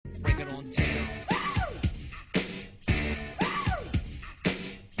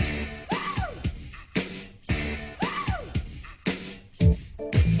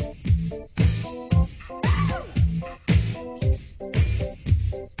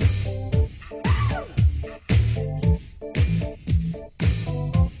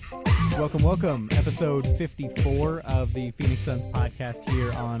Welcome. Episode 54 of the Phoenix Suns podcast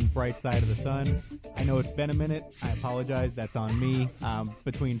here on Bright Side of the Sun. I know it's been a minute. I apologize. That's on me.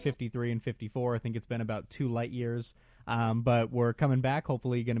 Between 53 and 54, I think it's been about 2 light years. But we're coming back,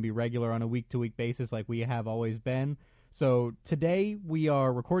 hopefully going to be regular on a week-to-week basis like we have always been. So today we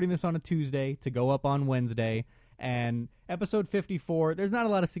are recording this on a Tuesday to go up on Wednesday. And episode 54, there's not a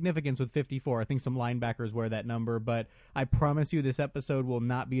lot of significance with 54. I think some linebackers wear that number, but I promise you this episode will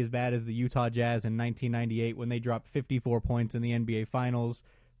not be as bad as the Utah Jazz in 1998 when they dropped 54 points in the NBA Finals.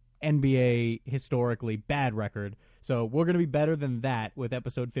 NBA historically bad record. So we're going to be better than that with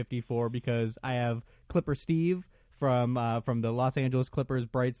episode 54 because I have Clipper Steve from the Los Angeles Clippers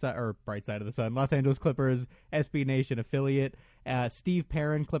Bright Side of the Sun, Los Angeles Clippers SB Nation affiliate. Steve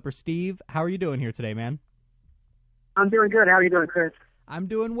Perrin, Clipper Steve, how are you doing here today, man? I'm doing good. How are you doing, Chris? I'm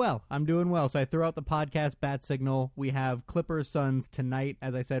doing well. So I threw out the podcast bat signal. We have Clippers Suns tonight.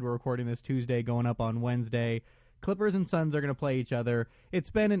 As I said, we're recording this Tuesday, going up on Wednesday. Clippers and Suns are going to play each other. It's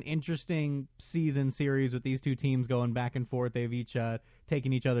been an interesting season series with these two teams going back and forth. They've each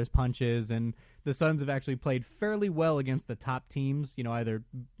taken each other's punches, and the Suns have actually played fairly well against the top teams, either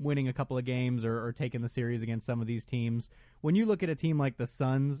winning a couple of games or taking the series against some of these teams. When you look at a team like the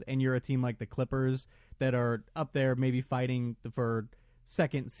Suns and you're a team like the Clippers that are up there maybe fighting for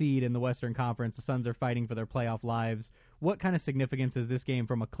second seed in the Western Conference, the Suns are fighting for their playoff lives. What kind of significance is this game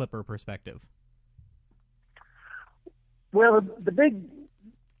from a Clipper perspective? Well, the big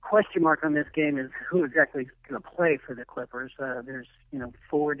question mark on this game is who exactly is going to play for the Clippers. There's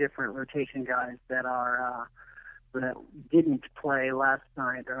 4 different rotation guys that didn't play last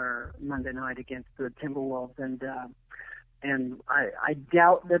night or Monday night against the Timberwolves, and I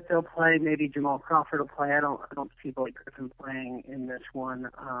doubt that they'll play. Maybe Jamal Crawford will play. I don't see Blake Griffin playing in this one,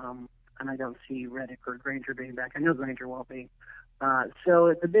 and I don't see Redick or Granger being back. I know Granger won't be.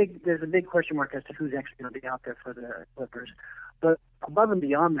 So there's a big question mark as to who's actually going to be out there for the Clippers. But above and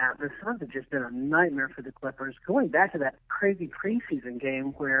beyond that, the Suns have just been a nightmare for the Clippers. Going back to that crazy preseason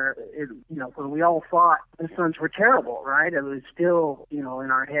game where when we all thought the Suns were terrible, right? It was still in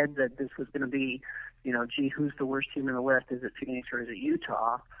our head that this was going to be, who's the worst team in the West? Is it Phoenix or is it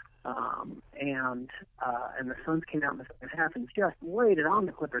Utah? And the Suns came out in the second half and just laid it on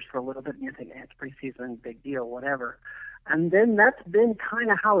the Clippers for a little bit, and you're thinking, it's preseason, big deal, whatever. And then that's been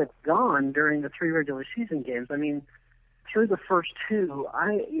kind of how it's gone during the 3 regular season games. I mean, through the first 2,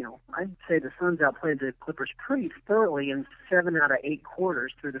 I'd say the Suns outplayed the Clippers pretty thoroughly in 7 out of 8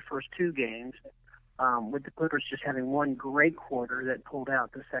 quarters through the first 2 games, with the Clippers just having one great quarter that pulled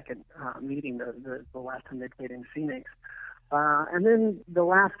out the second meeting, the last time they played in Phoenix. And then the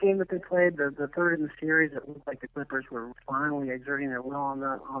last game that they played, the third in the series, it looked like the Clippers were finally exerting their will on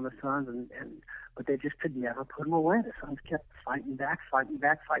the Suns, but they just could never put them away. The Suns kept fighting back.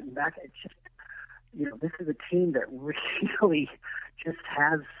 It's just, this is a team that really just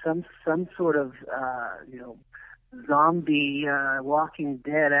has some sort of, zombie Walking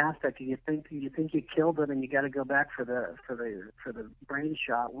Dead aspect. You think you killed them, and you got to go back for the brain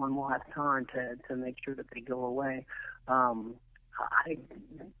shot one last time to make sure that they go away. I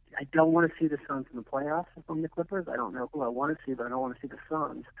don't want to see the Suns in the playoffs from the Clippers. I don't know who I want to see, but I don't want to see the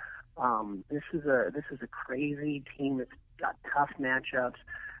Suns. This is a crazy team that's got tough matchups,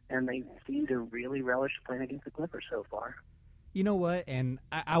 and they seem to really relish playing against the Clippers so far. You know what? And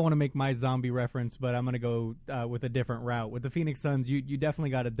I want to make my zombie reference, but I'm going to go with a different route. With the Phoenix Suns, you definitely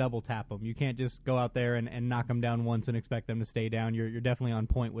got to double tap them. You can't just go out there and knock them down once and expect them to stay down. You're definitely on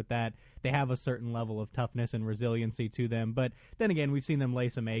point with that. They have a certain level of toughness and resiliency to them. But then again, we've seen them lay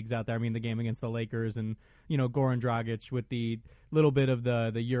some eggs out there. I mean, the game against the Lakers and, Goran Dragic with the little bit of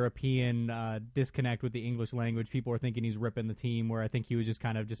the European disconnect with the English language. People are thinking he's ripping the team, where I think he was just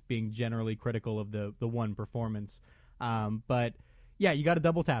kind of just being generally critical of the one performance. But yeah, you got to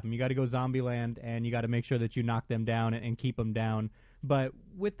double tap them. You got to go zombie land, and you got to make sure that you knock them down and keep them down. But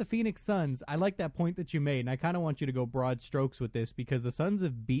with the Phoenix Suns, I like that point that you made, and I kind of want you to go broad strokes with this because the Suns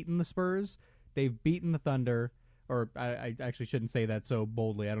have beaten the Spurs, they've beaten the Thunder, or I actually shouldn't say that so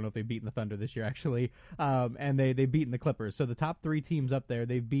boldly. I don't know if they've beaten the Thunder this year, actually, and they've beaten the Clippers. So the top 3 teams up there,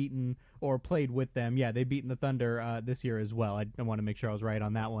 they've beaten or played with them. Yeah, they've beaten the Thunder this year as well. I want to make sure I was right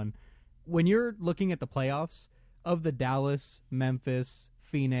on that one. When you're looking at the playoffs, of the Dallas, Memphis,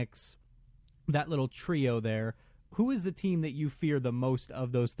 Phoenix, that little trio there, who is the team that you fear the most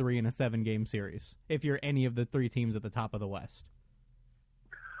of those 3 in a 7-game series, if you're any of the 3 teams at the top of the West?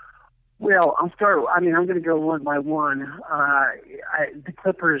 Well, I'm going to go one by one. The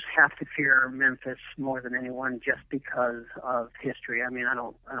Clippers have to fear Memphis more than anyone just because of history. I mean, I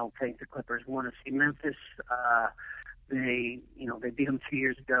don't think the Clippers want to see Memphis They beat them 2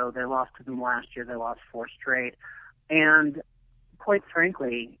 years ago. They lost to them last year. They lost 4 straight. And quite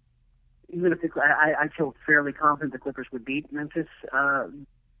frankly, even if I feel fairly confident the Clippers would beat Memphis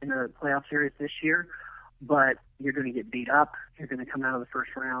in a playoff series this year. But you're going to get beat up. You're going to come out of the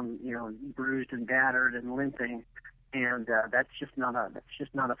first round, bruised and battered and limping, and that's just not a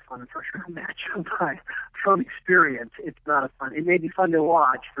fun first round matchup. From experience, it's not a fun. It may be fun to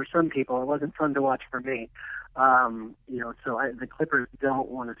watch for some people. It wasn't fun to watch for me. The Clippers don't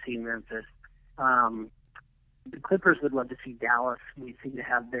want to see Memphis. The Clippers would love to see Dallas. We seem to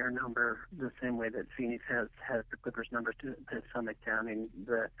have their number the same way that Phoenix has the Clippers' number to some extent. I mean,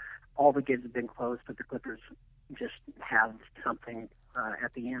 all the games have been close, but the Clippers just have something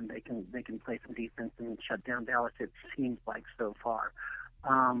at the end. They can play some defense and shut down Dallas. It seems like so far.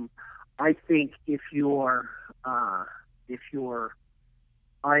 I think if you're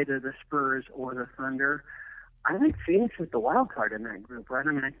either the Spurs or the Thunder, I think Phoenix is the wild card in that group, right?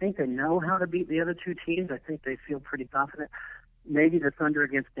 I mean, I think they know how to beat the other two teams. I think they feel pretty confident. Maybe the Thunder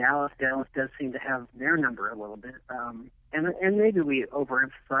against Dallas. Dallas does seem to have their number a little bit. And maybe we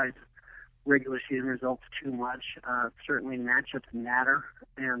overemphasize regular season results too much. Certainly matchups matter,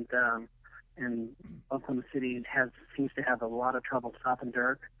 and Oklahoma City seems to have a lot of trouble stopping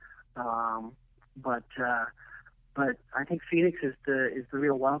Dirk. But I think Phoenix is the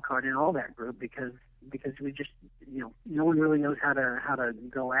real wild card in all that group because we just no one really knows how to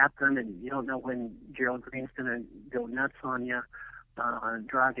go at them, and you don't know when Gerald Green's going to go nuts on you.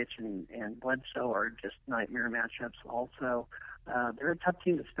 Dragic and Bledsoe are just nightmare matchups. Also, they're a tough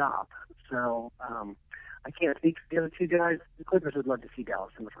team to stop. So I can't speak for the other two guys. The Clippers would love to see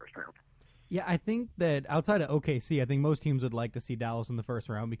Dallas in the first round. Yeah, I think that outside of OKC, I think most teams would like to see Dallas in the first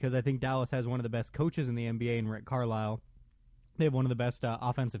round because I think Dallas has one of the best coaches in the NBA in Rick Carlisle. They have one of the best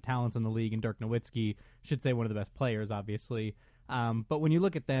offensive talents in the league, and Dirk Nowitzki should say one of the best players, obviously. But when you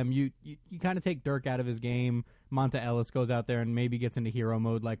look at them, you kind of take Dirk out of his game. Monta Ellis goes out there and maybe gets into hero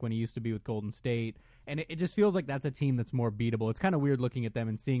mode like when he used to be with Golden State. And it just feels like that's a team that's more beatable. It's kind of weird looking at them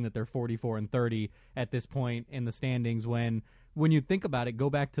and seeing that they're 44-30 at this point in the standings when you think about it, go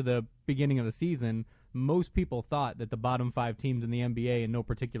back to the beginning of the season, most people thought that the bottom 5 teams in the NBA in no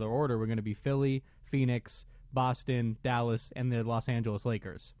particular order were going to be Philly, Phoenix, Boston, Dallas, and the Los Angeles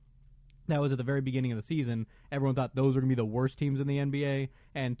Lakers. That was at the very beginning of the season. Everyone thought those were going to be the worst teams in the NBA,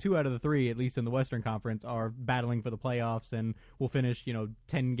 and 2 out of the 3, at least in the Western Conference, are battling for the playoffs and will finish,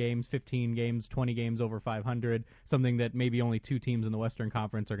 10 games, 15 games, 20 games over 500, something that maybe only 2 teams in the Western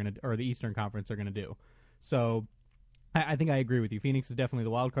Conference or the Eastern Conference are going to do. So I think I agree with you. Phoenix is definitely the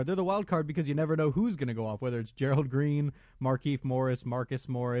wild card. They're the wild card because you never know who's going to go off, whether it's Gerald Green, Markieff Morris, Marcus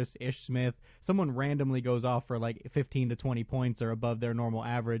Morris, Ish Smith. Someone randomly goes off for like 15 to 20 points or above their normal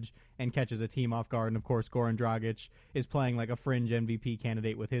average and catches a team off guard. And, of course, Goran Dragic is playing like a fringe MVP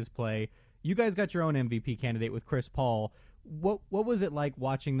candidate with his play. You guys got your own MVP candidate with Chris Paul. What was it like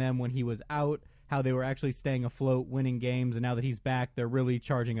watching them when he was out, how they were actually staying afloat, winning games, and now that he's back, they're really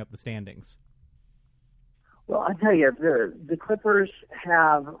charging up the standings? Well, I tell you, the Clippers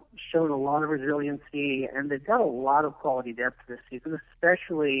have shown a lot of resiliency, and they've got a lot of quality depth this season,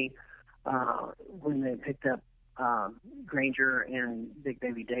 especially when they picked up Granger and Big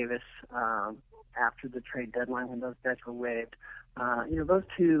Baby Davis after the trade deadline when those bets were waived. Those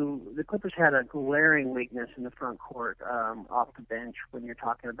two, the Clippers had a glaring weakness in the front court off the bench when you're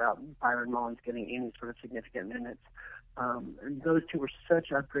talking about Byron Mullins getting any sort of significant minutes. And those two were such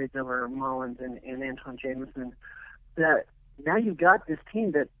upgrades over Mullins and Anton Jameson that now you've got this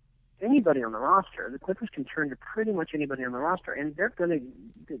team that anybody on the roster, the Clippers can turn to pretty much anybody on the roster, and they're going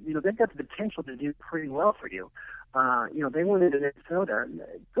to, they've got the potential to do pretty well for you. They went into Minnesota,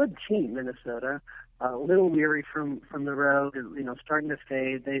 good team, Minnesota, a little weary from the road, starting to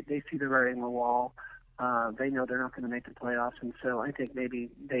fade. They see the writing on the wall. They know they're not going to make the playoffs, and so I think maybe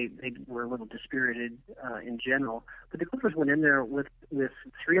they were a little dispirited in general. But the Clippers went in there with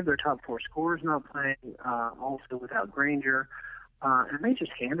 3 of their top 4 scorers not playing, also without Granger, and they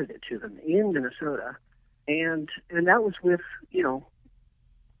just handed it to them in Minnesota. And that was with,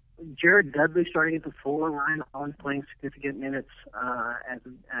 Jared Dudley starting at the 4, Ryan Hollins playing significant minutes as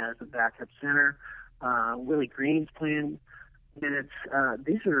a backup center, Willie Green's playing minutes.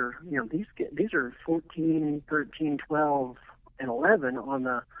 These are 14, 13, 12, and 11 on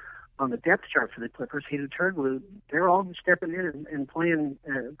the depth chart for the Clippers. Hedo Turkoglu, they're all stepping in and playing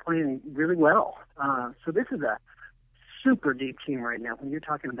really well. So this is a super deep team right now. When you're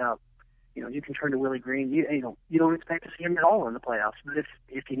talking about, you can turn to Willie Green. You don't expect to see him at all in the playoffs. But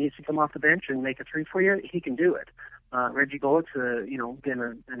if he needs to come off the bench and make a 3 for you, he can do it. Reggie Bullock's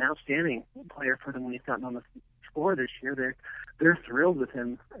been an outstanding player for them when he's gotten on the score this year. They're thrilled with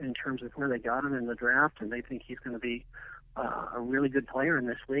him in terms of where they got him in the draft, and they think he's going to be a really good player in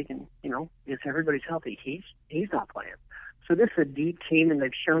this league. And if everybody's healthy, he's not playing. So this is a deep team, and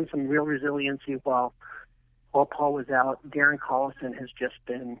they've shown some real resiliency while Paul was out. Darren Collison has just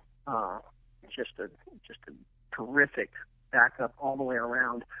been just a terrific backup all the way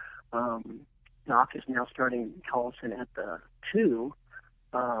around. Doc is now starting Collison at the 2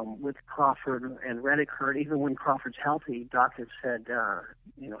 with Crawford and Reddick hurt. Even when Crawford's healthy, Doc has said,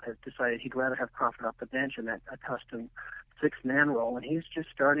 has decided he'd rather have Crawford off the bench in that accustomed 6-man role, and he's just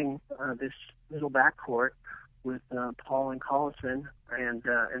starting this little backcourt with Paul and Collison,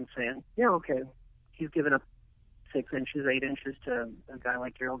 and saying, okay, he's given up 6 inches, 8 inches to a guy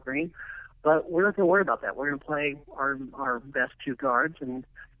like Gerald Green, but we're not going to worry about that. We're going to play our best 2 guards, and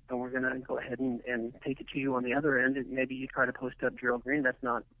we're going to go ahead and take it to you on the other end. And maybe you try to post up Gerald Green. That's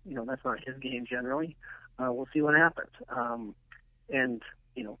not his game generally. We'll see what happens. And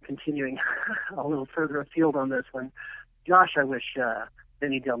continuing a little further afield on this one, Josh, I wish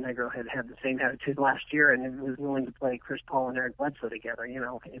Benny Del Negro had the same attitude last year and was willing to play Chris Paul and Eric Bledsoe together.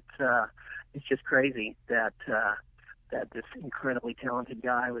 It's just crazy that this incredibly talented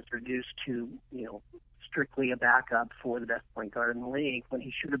guy was reduced to strictly a backup for the best point guard in the league when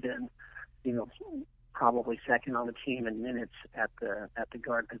he should have been, probably second on the team in minutes at the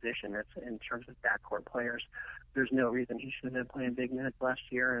guard position. That's in terms of backcourt players. There's no reason he should have been playing big minutes last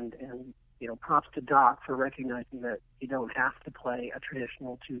year, and props to Doc for recognizing that you don't have to play a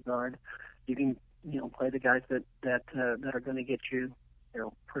traditional 2 guard. You can play the guys that are going to get you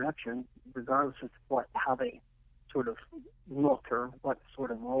production regardless of how they sort of look or what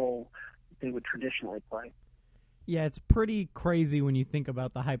sort of role they would traditionally play. Yeah, it's pretty crazy when you think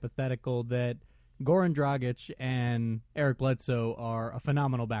about the hypothetical that Goran Dragic and Eric Bledsoe are a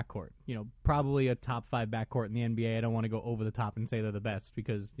phenomenal backcourt. Probably a top 5 backcourt in the NBA. I don't want to go over the top and say they're the best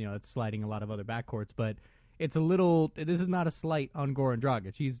because, it's sliding a lot of other backcourts, but this is not a slight on Goran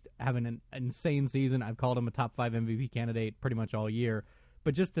Dragic. He's having an insane season. I've called him a top 5 MVP candidate pretty much all year.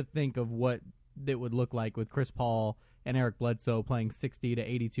 But just to think of what it would look like with Chris Paul and Eric Bledsoe playing 60 to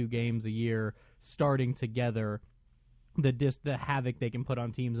 82 games a year, starting together, the havoc they can put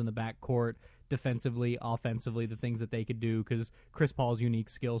on teams in the backcourt, defensively, offensively, the things that they could do, because Chris Paul's unique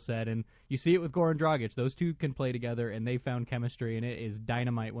skill set, and you see it with Goran Dragic. Those two can play together, and they found chemistry, and it is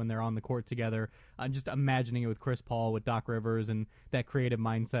dynamite when they're on the court together. I'm just imagining it with Chris Paul, with Doc Rivers, and that creative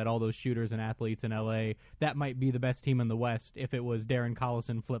mindset, all those shooters and athletes in L.A. That might be the best team in the West if it was Darren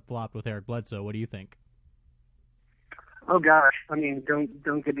Collison flip-flopped with Eric Bledsoe. What do you think? Oh gosh, I mean,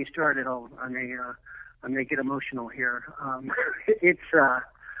 don't get me started. I may get emotional here.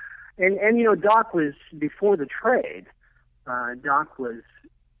 And Doc was, before the trade, Doc was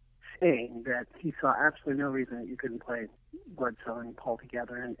saying that he saw absolutely no reason that you couldn't play Bledsoe and Paul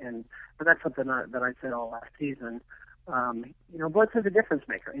together, but that's something that I said all last season. Bledsoe's a difference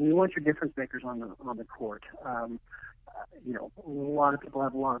maker, and you want your difference makers on the court. A lot of people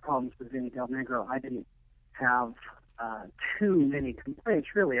have a lot of problems with Vinny Del Negro. I didn't have too many complaints,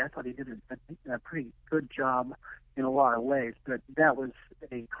 really. I thought he did a pretty good job in a lot of ways, but that was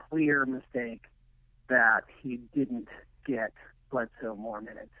a clear mistake that he didn't get Bledsoe more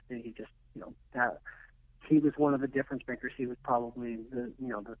minutes. He just, that he was one of the difference makers. He was probably the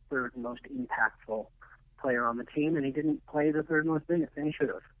third most impactful player on the team, and he didn't play the third most minutes, and he should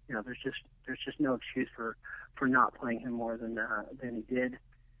have. There's just no excuse for not playing him more than he did.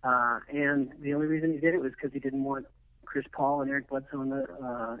 And the only reason he did it was because he didn't want Chris Paul and Eric Bledsoe in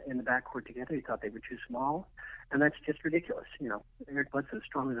the backcourt together. He thought they were too small, and that's just ridiculous. Eric Bledsoe is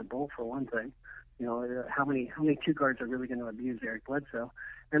strong as a bull, for one thing. How many 2 guards are really going to abuse Eric Bledsoe?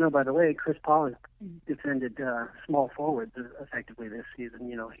 And by the way, Chris Paul has defended small forwards effectively this season.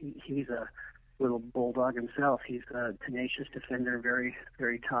 He's a little bulldog himself. He's a tenacious defender, very,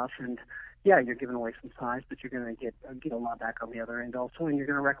 very tough, and yeah, you're giving away some size, but you're going to get a lot back on the other end also, and you're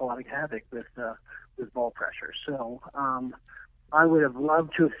going to wreak a lot of havoc with ball pressure. So I would have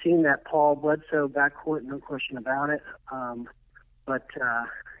loved to have seen that Paul Bledsoe backcourt, no question about it. But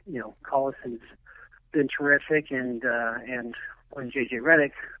Collison's been terrific, and when J.J.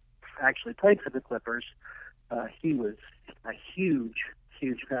 Redick actually played for the Clippers, he was a huge,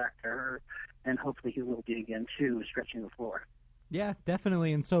 huge factor, and hopefully he will be again too, stretching the floor. Yeah,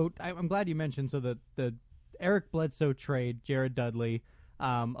 definitely. And so I'm glad you mentioned the Eric Bledsoe trade, Jared Dudley.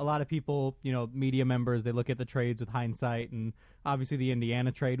 A lot of people, media members, they look at the trades with hindsight, and obviously the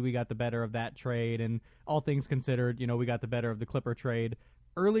Indiana trade, we got the better of that trade, and all things considered, we got the better of the Clipper trade.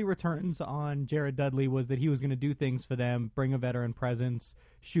 early returns on Jared Dudley was that he was going to do things for them, bring a veteran presence,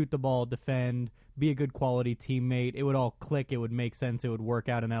 shoot the ball, defend, be a good quality teammate. It would all click. It would make sense. It would work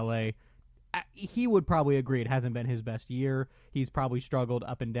out in L.A. He would probably agree it hasn't been his best year. He's probably struggled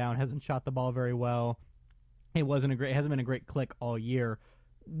up and down, hasn't shot the ball very well. It hasn't been a great click all year.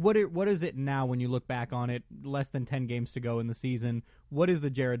 What is it now when you look back on it, less than 10 games to go in the season? What is the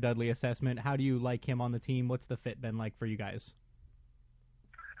Jared Dudley assessment? How do you like him on the team? What's the fit been like for you guys?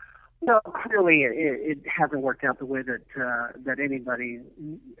 No, clearly it hasn't worked out the way that anybody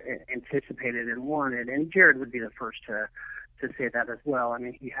anticipated and wanted, and Jared would be the first to say that as well. I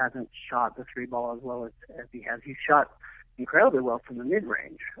mean, he hasn't shot the three ball as well as he has. He's shot incredibly well from the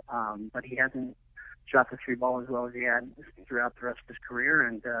mid-range, but he hasn't shot the three ball as well as he had throughout the rest of his career,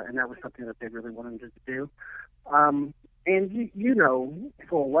 and that was something that they really wanted him to do. And you know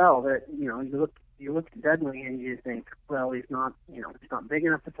full well that you look at Dudley and you think, well, he's not big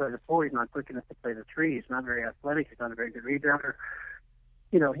enough to play the four, he's not quick enough to play the three, he's not very athletic, he's not a very good rebounder.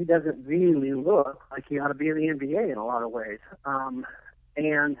 He doesn't really look like he ought to be in the NBA in a lot of ways.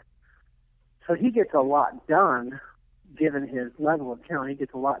 And so he gets a lot done given his level of talent. He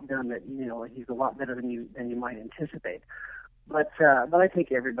gets a lot done that, he's a lot better than you might anticipate. But I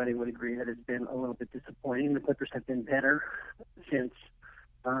think everybody would agree that it's been a little bit disappointing. The Clippers have been better since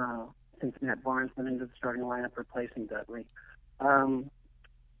Matt Barnes went into the starting lineup replacing Dudley.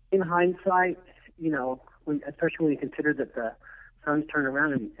 In hindsight, especially when you consider that the Suns turned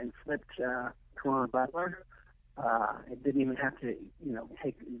around and flipped Caron Butler, it didn't even have to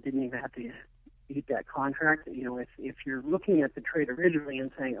eat that contract. If you're looking at the trade originally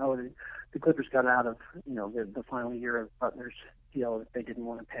and saying, oh, the Clippers got out of the final year of Butler's deal that they didn't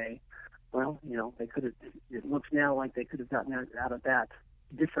want to pay, well, they could have. It looks now like they could have gotten out of that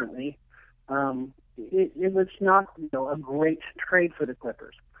differently. It was not a great trade for the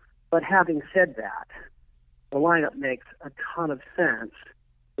Clippers. But having said that, the lineup makes a ton of sense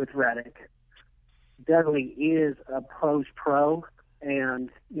with Redick. Dudley is a pro's pro, and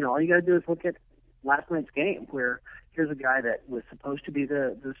all you got to do is look at last night's game, where here's a guy that was supposed to be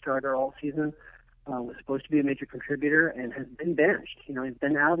the starter all season, was supposed to be a major contributor, and has been benched. He's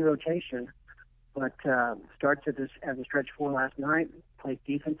been out of the rotation, but starts as a stretch four last night, plays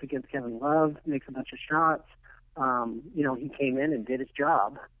defense against Kevin Love, makes a bunch of shots. He came in and did his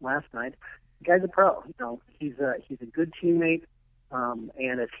job last night. The guy's a pro. He's a good teammate, and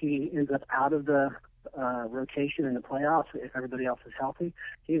if he ends up out of the rotation in the playoffs, if everybody else is healthy,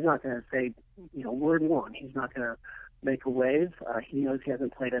 he's not going to say, word one. He's not going to make a wave. He knows he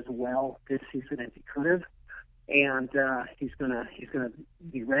hasn't played as well this season as he could have, and he's gonna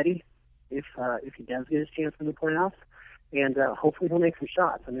be ready if he does get his chance in the playoffs, and hopefully he'll make some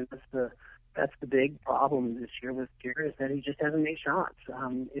shots. I mean, that's the big problem this year with Jared, is that he just hasn't made shots.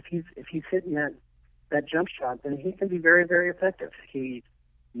 If he's hitting that jump shot, then he can be very, very effective. He's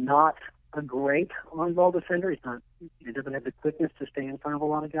not a great on-ball defender. He doesn't have the quickness to stay in front of a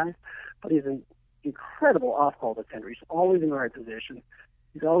lot of guys, but he's an incredible off-ball defender. He's always in the right position.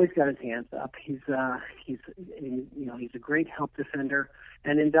 He's always got his hands up. He's a great help defender,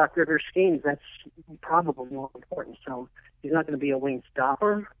 and in Doc Rivers' schemes, that's probably more important. So he's not going to be a wing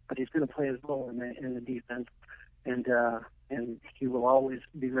stopper, but he's going to play his role in the defense, and he will always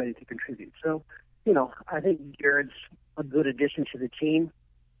be ready to contribute. So, I think Jared's a good addition to the team,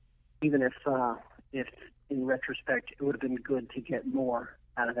 even if in retrospect it would have been good to get more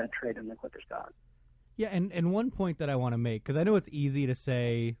out of that trade than the Clippers got. Yeah, and one point that I want to make, because I know it's easy to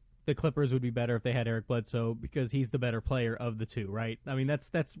say the Clippers would be better if they had Eric Bledsoe because he's the better player of the two, right? I mean,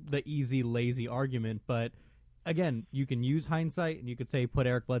 that's the easy, lazy argument. But again, you can use hindsight, and you could say put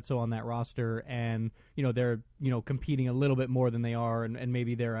Eric Bledsoe on that roster, and they're competing a little bit more than they are, and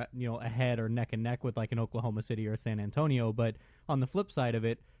maybe they're ahead or neck and neck with like an Oklahoma City or San Antonio. But on the flip side of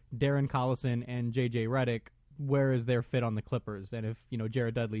it, Darren Collison and J.J. Redick, where is their fit on the Clippers? And if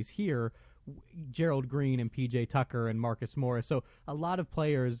Jared Dudley's here, Gerald Green and P.J. Tucker and Marcus Morris. So a lot of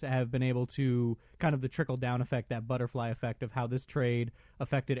players have been able to kind of the trickle-down effect, that butterfly effect of how this trade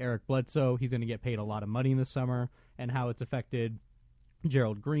affected Eric Bledsoe. He's going to get paid a lot of money in the summer, and how it's affected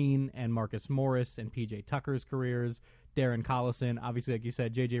Gerald Green and Marcus Morris and P.J. Tucker's careers. Darren Collison, obviously, like you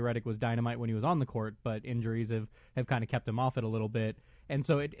said, J.J. Redick was dynamite when he was on the court, but injuries have kind of kept him off it a little bit. And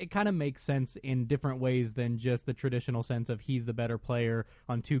so it kind of makes sense in different ways than just the traditional sense of he's the better player.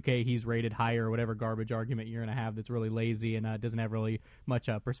 On 2K, he's rated higher, or whatever garbage argument you're going to have that's really lazy and doesn't have really much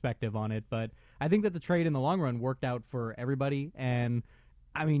perspective on it. But I think that the trade in the long run worked out for everybody. And,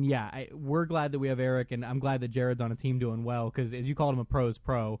 I mean, yeah, we're glad that we have Eric, and I'm glad that Jared's on a team doing well because, as you called him, a pro's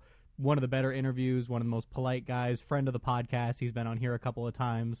pro. one of the better interviews, one of the most polite guys, friend of the podcast. He's been on here a couple of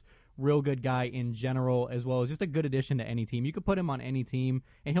times. Real good guy in general, as well as just a good addition to any team. You could put him on any team,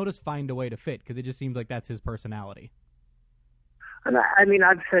 and he'll just find a way to fit because it just seems like that's his personality. And I mean,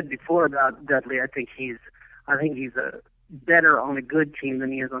 I've said before about Dudley. I think he's a better on a good team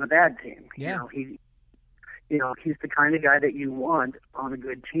than he is on a bad team. Yeah. He's the kind of guy that you want on a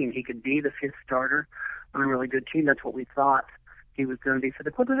good team. He could be the fifth starter on a really good team. That's what we thought he was going to be for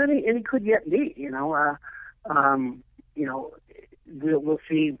the Clippers, and he could yet be. We'll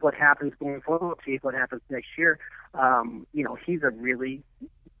see what happens going forward. We'll see what happens next year. He's a really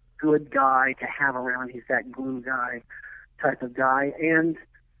good guy to have around. He's that glue guy type of guy, and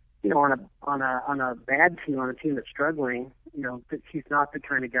on a bad team, on a team that's struggling, he's not the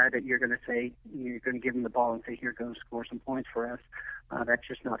kind of guy that you're going to say you're going to give him the ball and say, "Here, go score some points for us." That's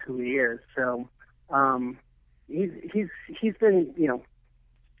just not who he is. So he's been,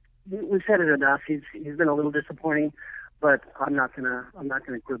 we've said it enough. He's been a little disappointing, but I'm not gonna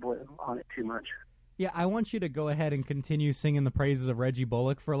quibble on it too much. Yeah, I want you to go ahead and continue singing the praises of Reggie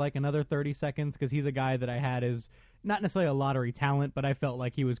Bullock for like another 30 seconds because he's a guy that I had as not necessarily a lottery talent, but I felt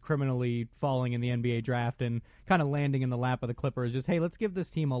like he was criminally falling in the NBA draft and kind of landing in the lap of the Clippers. Just, hey, let's give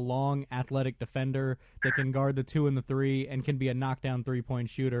this team a long, athletic defender that can guard the 2 and the 3 and can be a knockdown three-point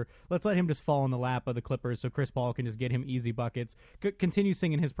shooter. Let's let him just fall in the lap of the Clippers so Chris Paul can just get him easy buckets. Continue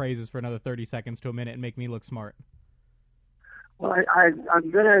singing his praises for another 30 seconds to a minute and make me look smart. Well,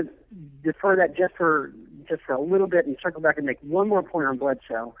 I'm going to defer that just for a little bit and circle back and make one more point on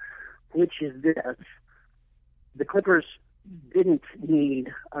Bledsoe, which is this. The Clippers didn't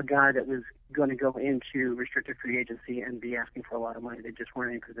need a guy that was going to go into restricted free agency and be asking for a lot of money. They just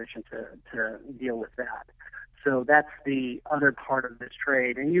weren't in a position to deal with that. So that's the other part of this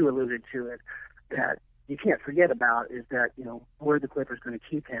trade, and you alluded to it, that you can't forget about is that, were the Clippers going to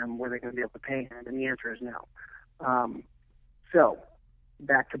keep him? Were they going to be able to pay him? And the answer is no. So,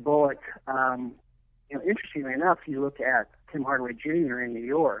 back to Bullock. Interestingly enough, you look at Tim Hardaway Jr. in New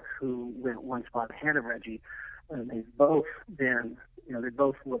York, who went one spot ahead of Reggie. They've both been, they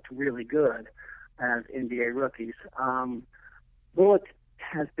both looked really good as NBA rookies. Bullock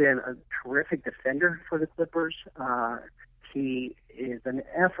has been a terrific defender for the Clippers. He is an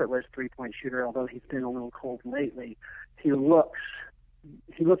effortless three-point shooter, although he's been a little cold lately. He looks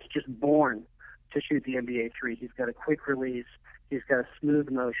just born to shoot the NBA three. He's got a quick release. He's got a smooth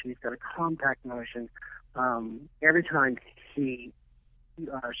motion. He's got a compact motion. Every time he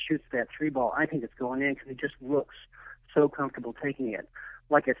shoots that three ball, I think it's going in because he just looks so comfortable taking it.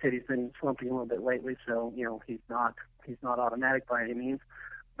 Like I said, he's been slumping a little bit lately, so he's not automatic by any means.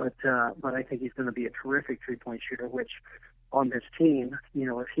 But I think he's going to be a terrific three-point shooter. Which on this team,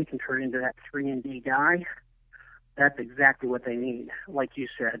 if he can turn into that 3-and-D guy, that's exactly what they need. Like you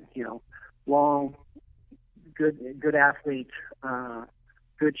said, long, good athlete,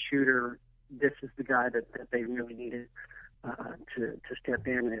 good shooter. This is the guy that they really needed to step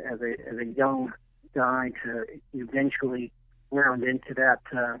in as a young guy to eventually round into that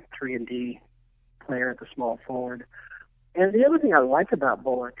 3-and-D player at the small forward. And the other thing I like about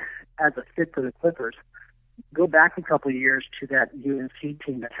Bullock as a fit for the Clippers, go back a couple of years to that UNC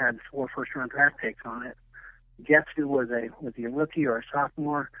team that had 4 first-round draft picks on it. Guess who was he a rookie or a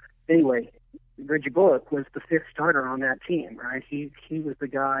sophomore? Anyway, Reggie Bullock was the 5th starter on that team, right? He was the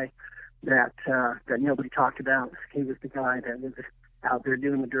guy that nobody talked about. He was the guy that was out there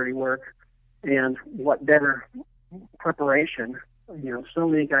doing the dirty work. And what better preparation? So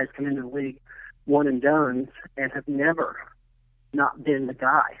many guys come into the league one and done and have never not been the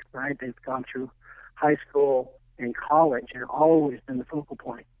guy, right? They've gone through high school and college and always been the focal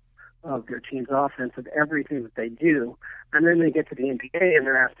point of their team's offense, of everything that they do. And then they get to the NBA and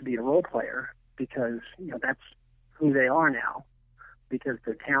they're asked to be a role player because, that's who they are now, because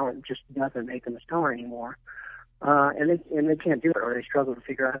their talent just doesn't make them a star anymore. And they can't do it, or they struggle to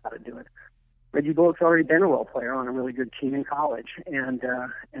figure out how to do it. Reggie Bullock's already been a role player on a really good team in college, and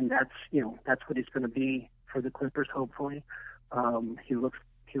that's what he's going to be for the Clippers. Hopefully, he looks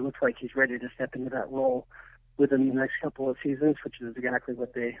like he's ready to step into that role within the next couple of seasons, which is exactly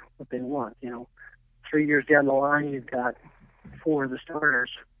what they want. 3 years down the line, you've got 4 of the starters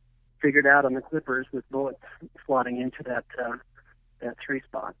figured out on the Clippers, with Bullock slotting into that 3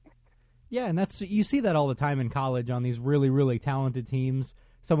 spot. Yeah, and you see that all the time in college on these really, really talented teams.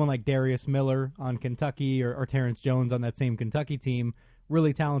 Someone like Darius Miller on Kentucky or Terrence Jones on that same Kentucky team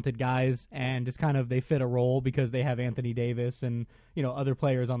really talented guys, and just kind of they fit a role because they have Anthony Davis and, other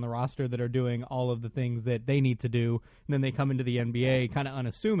players on the roster that are doing all of the things that they need to do. And then they come into the NBA kind of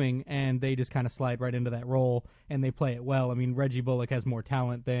unassuming, and they just kind of slide right into that role, and they play it well. I mean, Reggie Bullock has more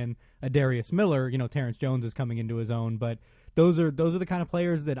talent than a Darius Miller. Terrence Jones is coming into his own, but those are the kind of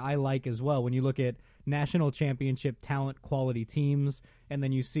players that I like as well. When you look at national championship talent quality teams, and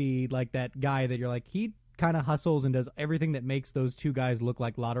then you see like that guy that you're like, he kind of hustles and does everything that makes those two guys look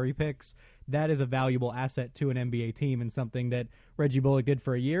like lottery picks, that is a valuable asset to an NBA team, and something that Reggie Bullock did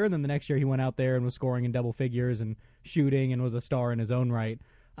for a year, and then the next year he went out there and was scoring in double figures and shooting and was a star in his own right.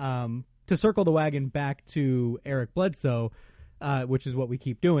 To circle the wagon back to Eric Bledsoe, which is what we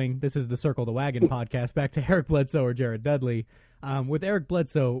keep doing. This is the Circle the Wagon podcast, back to Eric Bledsoe or Jared Dudley. With Eric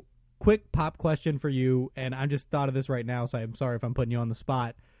Bledsoe, quick pop question for you, and I just thought of this right now, so I'm sorry if I'm putting you on the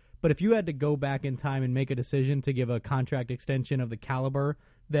spot. But if you had to go back in time and make a decision to give a contract extension of the caliber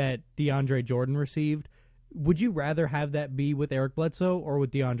that DeAndre Jordan received, would you rather have that be with Eric Bledsoe or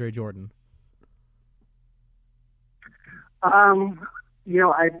with DeAndre Jordan? In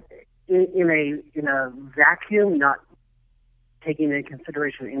a vacuum, not taking into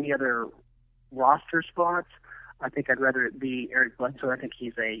consideration any other roster spots, I think I'd rather it be Eric Bledsoe. I think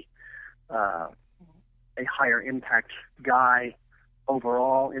he's a higher impact guy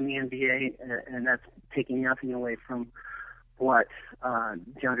overall in the NBA, and that's taking nothing away from what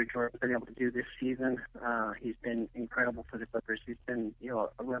DeAndre Jordan's been able to do this season. He's been incredible for the Clippers. He's been,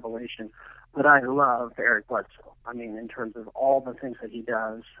 a revelation. But I love Eric Bledsoe. I mean, in terms of all the things that he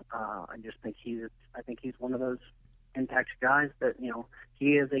does, I think he's one of those impact guys that,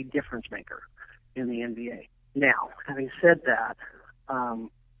 he is a difference maker in the NBA. Now, having said that,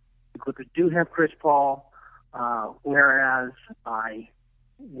 the Clippers do have Chris Paul, whereas I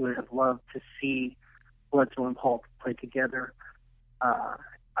would have loved to see Bledsoe and Paul play together.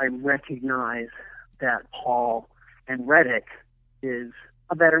 I recognize that Paul and Redick is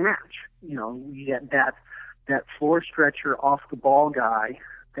a better match. You get that floor stretcher off the ball guy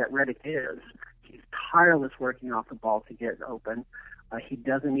that Redick is. He's tireless working off the ball to get open. He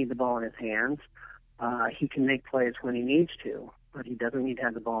doesn't need the ball in his hands. He can make plays when he needs to, but he doesn't need to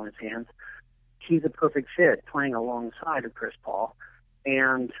have the ball in his hands. He's a perfect fit playing alongside of Chris Paul.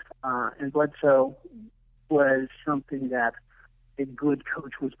 And Bledsoe was something that a good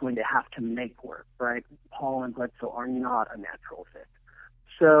coach was going to have to make work, right? Paul and Bledsoe are not a natural fit.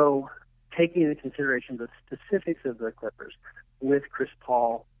 So taking into consideration the specifics of the Clippers with Chris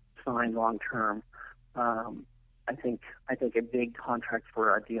Paul signed long-term, I think a big contract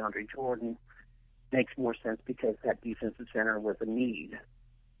for DeAndre Jordan makes more sense because that defensive center was a need,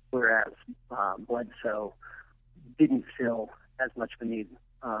 whereas Bledsoe didn't fill as much of a need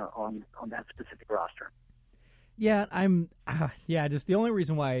on that specific roster. Yeah, just the only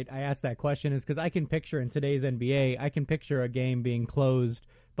reason why I asked that question is because I can picture in today's NBA, I can picture a game being closed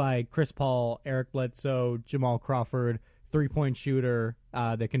by Chris Paul, Eric Bledsoe, Jamal Crawford, three-point shooter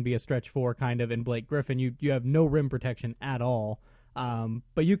that can be a stretch four kind of, and Blake Griffin. You have no rim protection at all.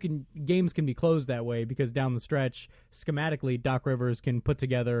 But games can be closed that way because down the stretch, schematically, Doc Rivers can put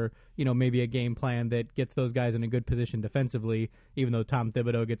together, maybe a game plan that gets those guys in a good position defensively. Even though Tom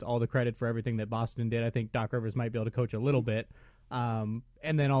Thibodeau gets all the credit for everything that Boston did, I think Doc Rivers might be able to coach a little bit. And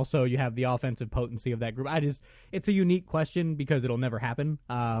then also you have the offensive potency of that group. It's a unique question because it'll never happen.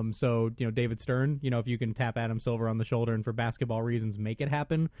 So David Stern, if you can tap Adam Silver on the shoulder and for basketball reasons make it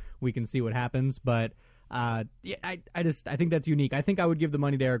happen, we can see what happens. But I think that's unique. I think I would give the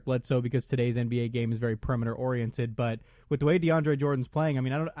money to Eric Bledsoe because today's NBA game is very perimeter oriented. But with the way DeAndre Jordan's playing,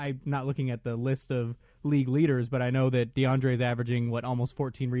 I'm not looking at the list of league leaders, but I know that DeAndre is averaging almost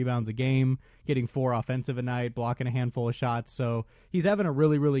 14 rebounds a game, getting 4 offensive a night, blocking a handful of shots. So he's having a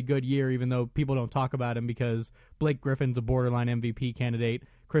really, really good year, even though people don't talk about him because Blake Griffin's a borderline MVP candidate,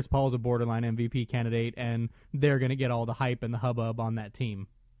 Chris Paul's a borderline MVP candidate, and they're going to get all the hype and the hubbub on that team.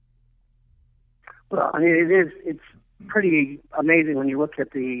 Well, it's pretty amazing when you look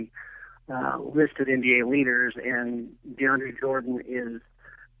at the list of NBA leaders, and DeAndre Jordan is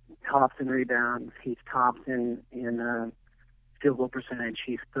tops in rebounds, he's tops in field goal percentage,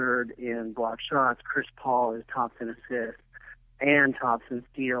 he's third in block shots. Chris Paul is tops in assists and tops in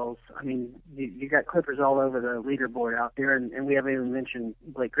steals. You got Clippers all over the leaderboard out there, and we haven't even mentioned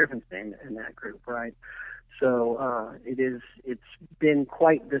Blake Griffin's name in that group, right? So it's been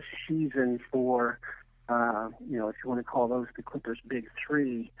quite the season for, if you want to call those the Clippers' big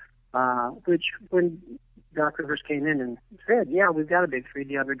three, which when Doc Rivers came in and said, yeah, we've got a big three,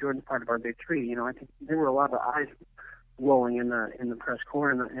 DeAndre Jordan's part of our big three, I think there were a lot of eyes rolling in the press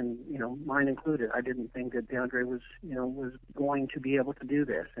corps, and mine included. I didn't think that DeAndre was going to be able to do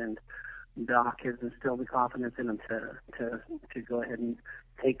this, and Doc has instilled the confidence in him to go ahead and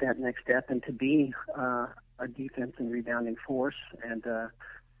take that next step and to be a defense and rebounding force, and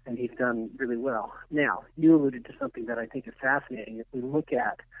he's done really well. Now, you alluded to something that I think is fascinating. If we look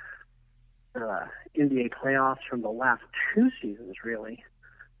at NBA playoffs from the last two seasons, really,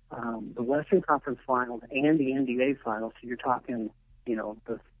 the Western Conference Finals and the NBA Finals, so you're talking,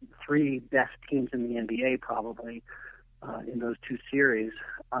 the three best teams in the NBA probably in those two series.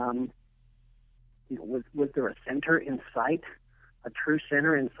 Was there a center in sight, a true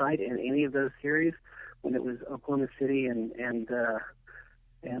center in sight in any of those series when it was Oklahoma City and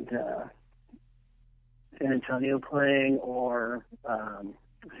San Antonio playing, or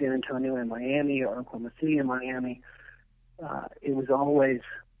San Antonio and Miami, or Oklahoma City and Miami? It was always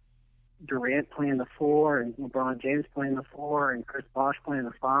Durant playing the 4 and LeBron James playing the 4 and Chris Bosh playing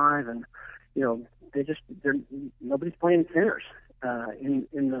the 5, and nobody's playing centers in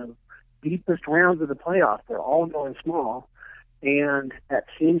the deepest rounds of the playoffs. They're all going small, and that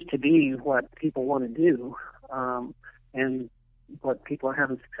seems to be what people want to do, and what people are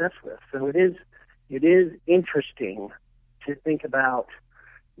having success with. So it is interesting to think about,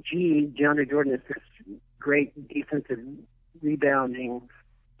 DeAndre Jordan is this great defensive rebounding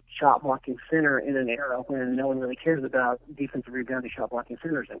shot blocking center in an era when no one really cares about defensive rebounding shot blocking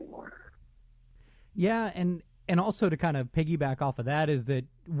centers anymore. Yeah, and also to kind of piggyback off of that is that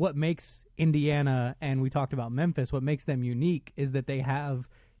what makes Indiana, and we talked about Memphis, what makes them unique is that they have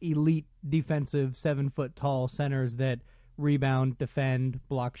elite defensive 7-foot-tall centers that rebound, defend,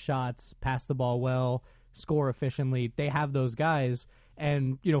 block shots, pass the ball well, score efficiently. They have those guys.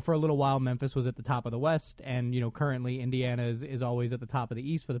 And, for a little while, Memphis was at the top of the West, and, currently Indiana is always at the top of the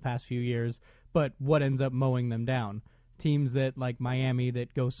East for the past few years. But what ends up mowing them down? Teams that, like Miami,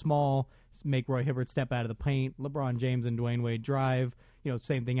 that go small, make Roy Hibbert step out of the paint, LeBron James and Dwayne Wade drive.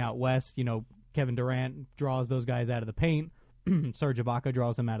 Same thing out West. Kevin Durant draws those guys out of the paint. Serge Ibaka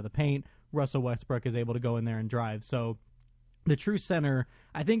draws them out of the paint. Russell Westbrook is able to go in there and drive. So the true center,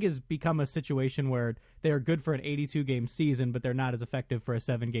 I think, has become a situation where they are good for an 82-game season, but they're not as effective for a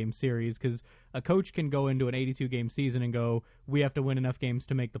 7-game series, because a coach can go into an 82-game season and go, we have to win enough games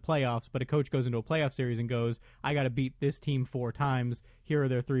to make the playoffs, but a coach goes into a playoff series and goes, I got to beat this team 4 times. Here are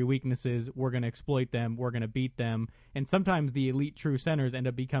their 3 weaknesses. We're going to exploit them. We're going to beat them. And sometimes the elite true centers end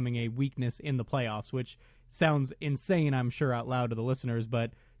up becoming a weakness in the playoffs, which sounds insane, I'm sure, out loud to the listeners, but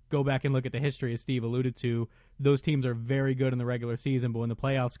go back and look at the history, as Steve alluded to. Those teams are very good in the regular season, but when the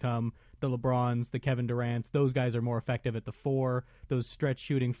playoffs come, the LeBrons, the Kevin Durants, those guys are more effective at the 4. Those stretch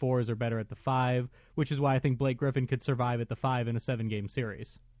shooting 4s are better at the 5, which is why I think Blake Griffin could survive at the 5 in a 7-game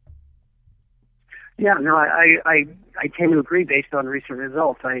series. Yeah, no, I tend to agree based on recent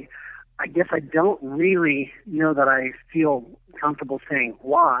results. I guess I don't really know that I feel comfortable saying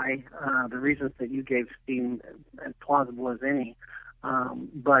why. The reasons that you gave seem as plausible as any.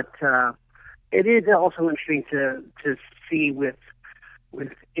 But it is also interesting to see with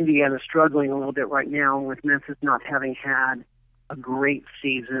Indiana struggling a little bit right now, and with Memphis not having had a great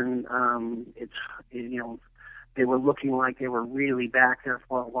season. They were looking like they were really back there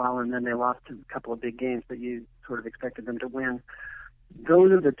for a while, and then they lost a couple of big games that you sort of expected them to win.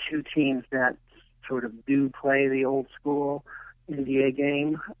 Those are the two teams that sort of do play the old school NBA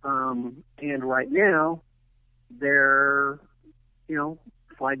game, and right now they're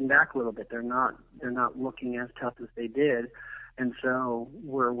sliding back a little bit. They're not looking as tough as they did, and so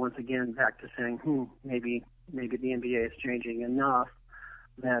we're once again back to saying, maybe the NBA is changing enough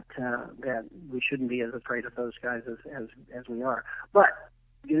that we shouldn't be as afraid of those guys as we are. But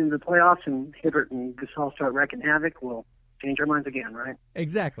get into the playoffs and Hibbert and Gasol start wrecking havoc, we'll change our minds again, right?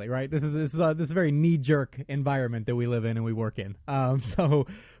 Exactly, right. This is a very knee-jerk environment that we live in and we work in.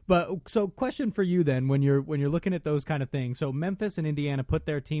 So question for you then, when you're looking at those kind of things. So Memphis and Indiana put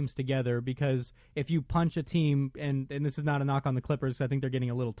their teams together because if you punch a team, and this is not a knock on the Clippers, I think they're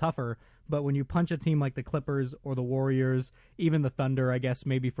getting a little tougher, but when you punch a team like the Clippers or the Warriors, even the Thunder, I guess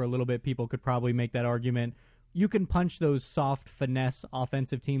maybe for a little bit people could probably make that argument. You can punch those soft, finesse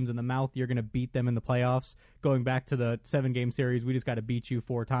offensive teams in the mouth. You're going to beat them in the playoffs. Going back to the 7-game series, we just got to beat you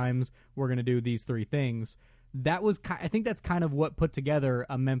 4 times. We're going to do these 3 things. I think that's kind of what put together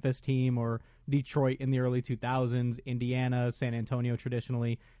a Memphis team, or Detroit in the early 2000s, Indiana, San Antonio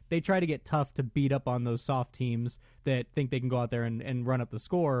traditionally. They try to get tough to beat up on those soft teams that think they can go out there and run up the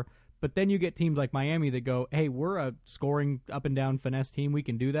score. But then you get teams like Miami that go, hey, we're a scoring up and down finesse team. We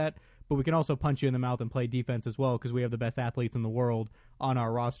can do that. but we can also punch you in the mouth and play defense as well because we have the best athletes in the world on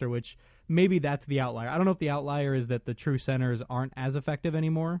our roster, which maybe that's the outlier. I don't know if the outlier is that the true centers aren't as effective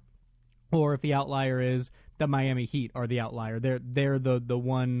anymore, or if the outlier is the Miami Heat are the outlier. They're the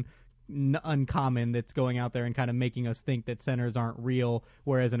one uncommon that's going out there and kind of making us think that centers aren't real,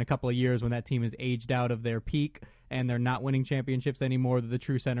 whereas in a couple of years when that team is aged out of their peak and they're not winning championships anymore, the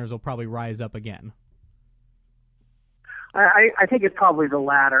true centers will probably rise up again. I think it's probably the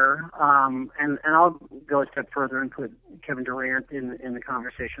latter, and I'll go a step further and put Kevin Durant in the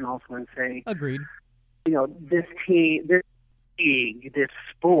conversation also and say, agreed. This team, this league, this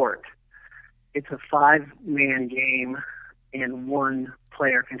sport, it's a 5-man game, and one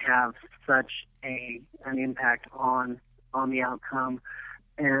player can have such an impact on the outcome.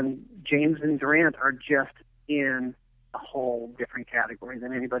 And James and Durant are just in a whole different category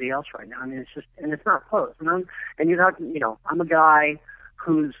than anybody else right now. I mean, it's not close. And you're not, I'm a guy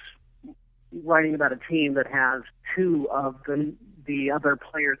who's writing about a team that has 2 of the other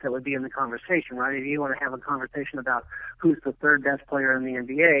players that would be in the conversation, right? If you want to have a conversation about who's the 3rd best player in the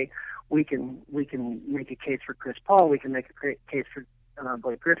NBA, we can make a case for Chris Paul. We can make a great case for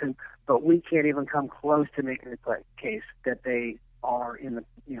Blake Griffin, but we can't even come close to making a case that they are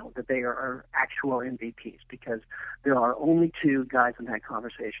that they are actual MVPs, because there are only 2 guys in that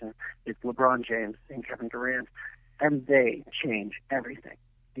conversation. It's LeBron James and Kevin Durant, and they change everything.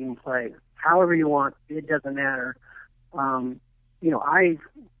 You can play however you want; it doesn't matter. I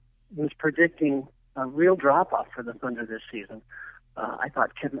was predicting a real drop off for the Thunder this season. I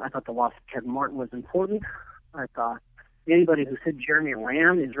thought the loss of Kevin Martin was important. I thought anybody who said Jeremy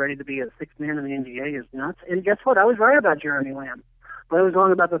Lamb is ready to be a 6th man in the NBA is nuts. And guess what? I was right about Jeremy Lamb. But I was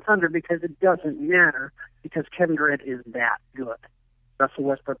wrong about the Thunder because it doesn't matter, because Kevin Durant is that good. Russell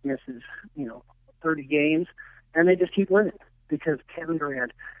Westbrook misses, 30 games, and they just keep winning because Kevin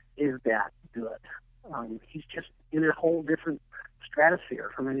Durant is that good. He's just in a whole different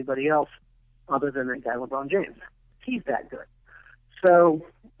stratosphere from anybody else other than that guy LeBron James. He's that good. So,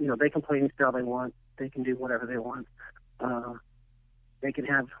 they can play any style they want. They can do whatever they want. They can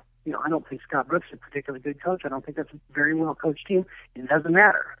have, I don't think Scott Brooks is a particularly good coach. I don't think that's a very well-coached team. It doesn't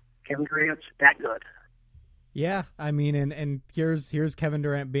matter. Kevin Durant's that good. Yeah, I mean, and here's Kevin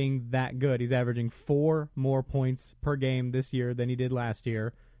Durant being that good. He's averaging 4 more points per game this year than he did last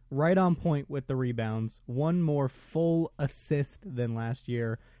year. Right on point with the rebounds, 1 more full assist than last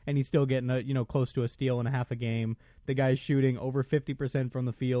year, and he's still getting close to a steal and a half a game. The guy's shooting over 50% from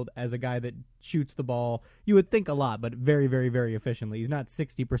the field as a guy that shoots the ball. You would think a lot, but very, very, very efficiently. He's not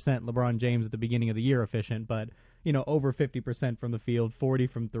 60% LeBron James at the beginning of the year efficient, but over 50% from the field, 40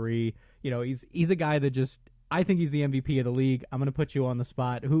 from 3. He's a guy that just, I think he's the MVP of the league. I'm going to put you on the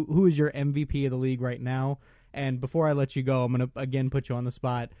spot. Who is your MVP of the league right now? And before I let you go, I'm going to again put you on the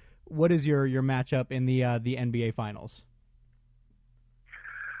spot. What is your matchup in the NBA Finals?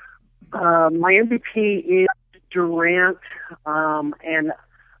 My MVP is Durant, and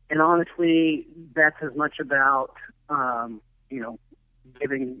honestly, that's as much about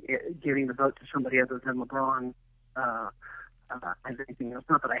giving the vote to somebody other than LeBron as anything else.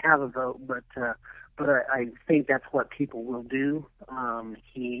 Not that I have a vote, but I think that's what people will do.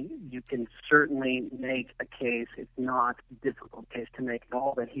 You can certainly make a case. It's not a difficult case to make at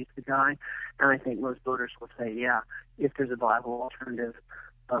all that he's the guy, and I think most voters will say, yeah, if there's a viable alternative,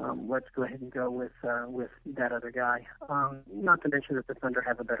 let's go ahead and go with that other guy. Not to mention that the Thunder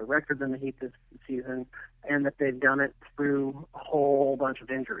have a better record than the Heat this season, and that they've done it through a whole bunch of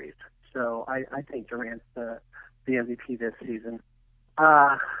injuries. So I think Durant's the MVP this season.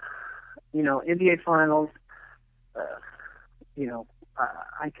 NBA Finals.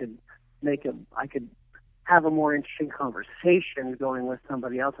 I could have a more interesting conversation going with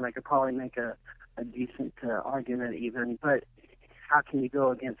somebody else, and I could probably make a decent argument even. But how can you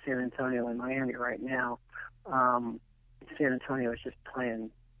go against San Antonio and Miami right now? San Antonio is just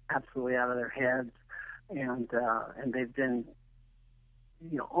playing absolutely out of their heads, and they've been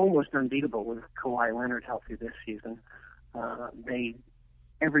almost unbeatable with Kawhi Leonard healthy this season.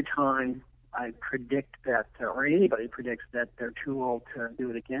 Every time I predict that, or anybody predicts that they're too old to do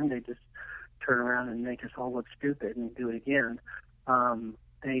it again, they just turn around and make us all look stupid and do it again.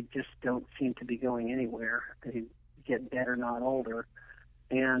 They just don't seem to be going anywhere. They get better, not older,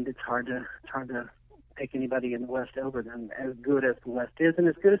 and it's hard to pick anybody in the West over them. As good as the West is, and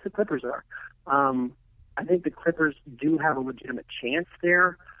as good as the Clippers are, I think the Clippers do have a legitimate chance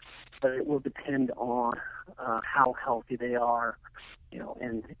there, but it will depend on how healthy they are.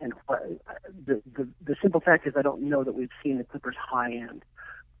 And what, the simple fact is I don't know that we've seen the Clippers high end.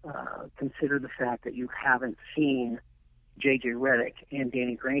 Consider the fact that you haven't seen J.J. Redick and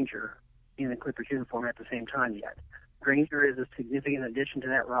Danny Granger in the Clippers uniform at the same time yet. Granger is a significant addition to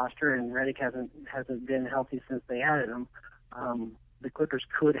that roster, and Redick hasn't been healthy since they added him. The Clippers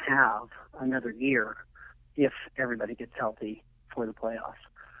could have another year if everybody gets healthy for the playoffs.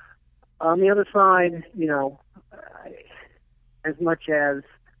 On the other side, as much as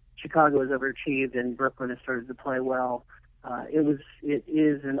Chicago has overachieved and Brooklyn has started to play well, it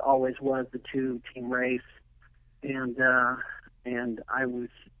is and always was the two-team race, and I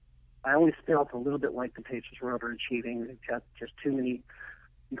always felt a little bit like the Pacers were overachieving. They've got just too many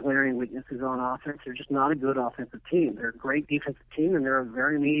glaring weaknesses on offense. They're just not a good offensive team. They're a great defensive team, and they're a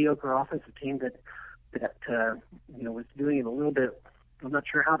very mediocre offensive team that was doing it a little bit. I'm not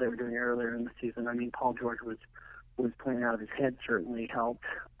sure how they were doing it earlier in the season. I mean, Paul George was playing out of his head, certainly helped.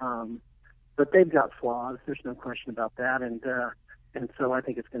 But they've got flaws. There's no question about that. And so I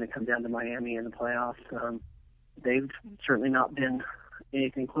think it's going to come down to Miami in the playoffs. They've certainly not been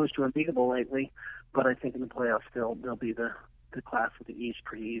anything close to unbeatable lately, but I think in the playoffs they'll be the class of the East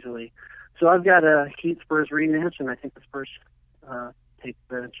pretty easily. So I've got a Heat Spurs rematch, and I think the Spurs take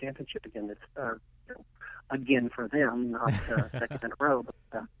the championship again. Again for them, not second in a row,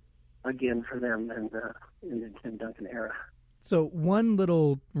 but again for them in the Tim Duncan era. So one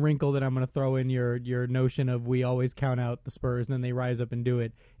little wrinkle that I'm going to throw in your notion of we always count out the Spurs and then they rise up and do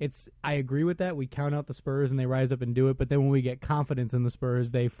it. I agree with that. We count out the Spurs and they rise up and do it, but then when we get confidence in the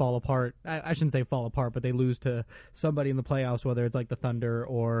Spurs, they fall apart. I shouldn't say fall apart, but they lose to somebody in the playoffs, whether it's like the Thunder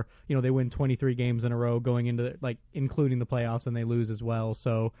or, they win 23 games in a row going into including the playoffs, and they lose as well.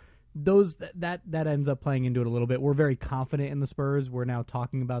 So that ends up playing into it a little bit. We're very confident in the Spurs. We're now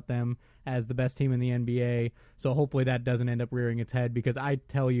talking about them as the best team in the NBA. So hopefully that doesn't end up rearing its head, because I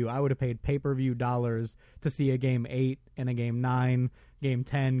tell you, I would have paid pay-per-view dollars to see a Game 8 and a Game 9, Game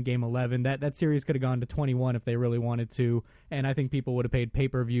 10, Game 11. That series could have gone to 21 if they really wanted to, and I think people would have paid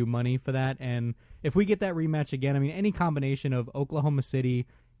pay-per-view money for that. And if we get that rematch again, I mean, any combination of Oklahoma City,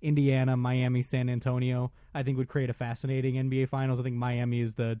 Indiana, Miami, San Antonio, I think would create a fascinating NBA Finals. I think Miami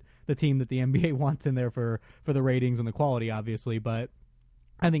is the team that the NBA wants in there for the ratings and the quality, obviously. But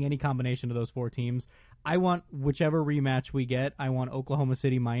I think any combination of those four teams, I want whichever rematch we get. I want Oklahoma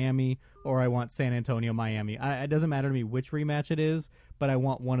City, Miami, or I want San Antonio, Miami. It doesn't matter to me which rematch it is, but I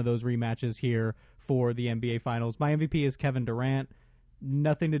want one of those rematches here for the NBA Finals. My MVP is Kevin Durant.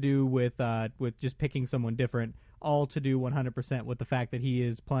 Nothing to do with just picking someone different. All to do 100% with the fact that he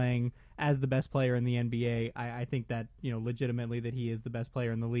is playing as the best player in the NBA. I think that, legitimately that he is the best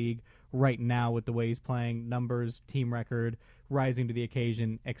player in the league right now with the way he's playing, numbers, team record, rising to the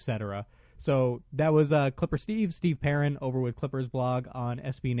occasion, etc. So that was Clipper Steve Perrin over with Clippers blog on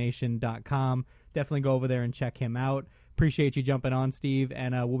SBNation.com. Definitely go over there and check him out. Appreciate you jumping on, Steve,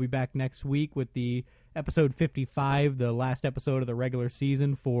 and we'll be back next week with the episode 55, the last episode of the regular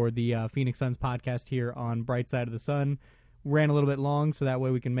season for the Phoenix Suns podcast here on Bright Side of the Sun. Ran a little bit long, so that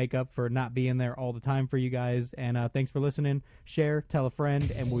way we can make up for not being there all the time for you guys. And thanks for listening. Share, tell a friend,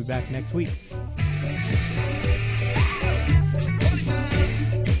 and we'll be back next week.